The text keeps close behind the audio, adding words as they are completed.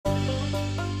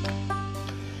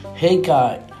Hey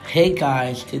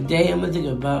guys, today I'm gonna think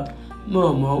about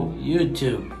Momo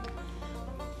YouTube.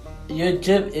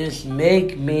 YouTube is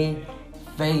make me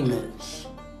famous.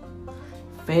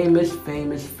 Famous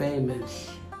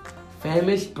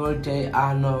birthday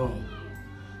I know.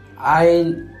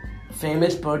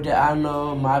 Famous birthday I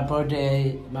know. My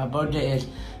birthday is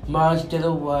March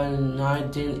 1,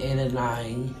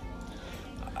 1989.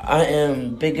 I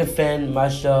am bigger fan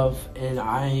myself, and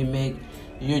I make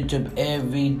YouTube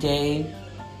every day.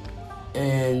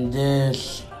 And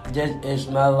this is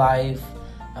my life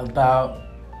about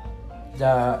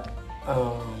the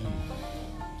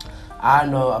I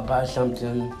know about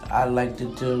something I like to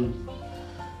do,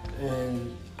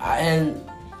 and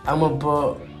I'm gonna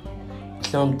put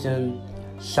something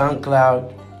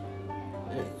SoundCloud,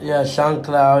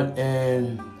 SoundCloud,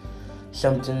 and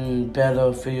something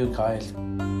better for you guys.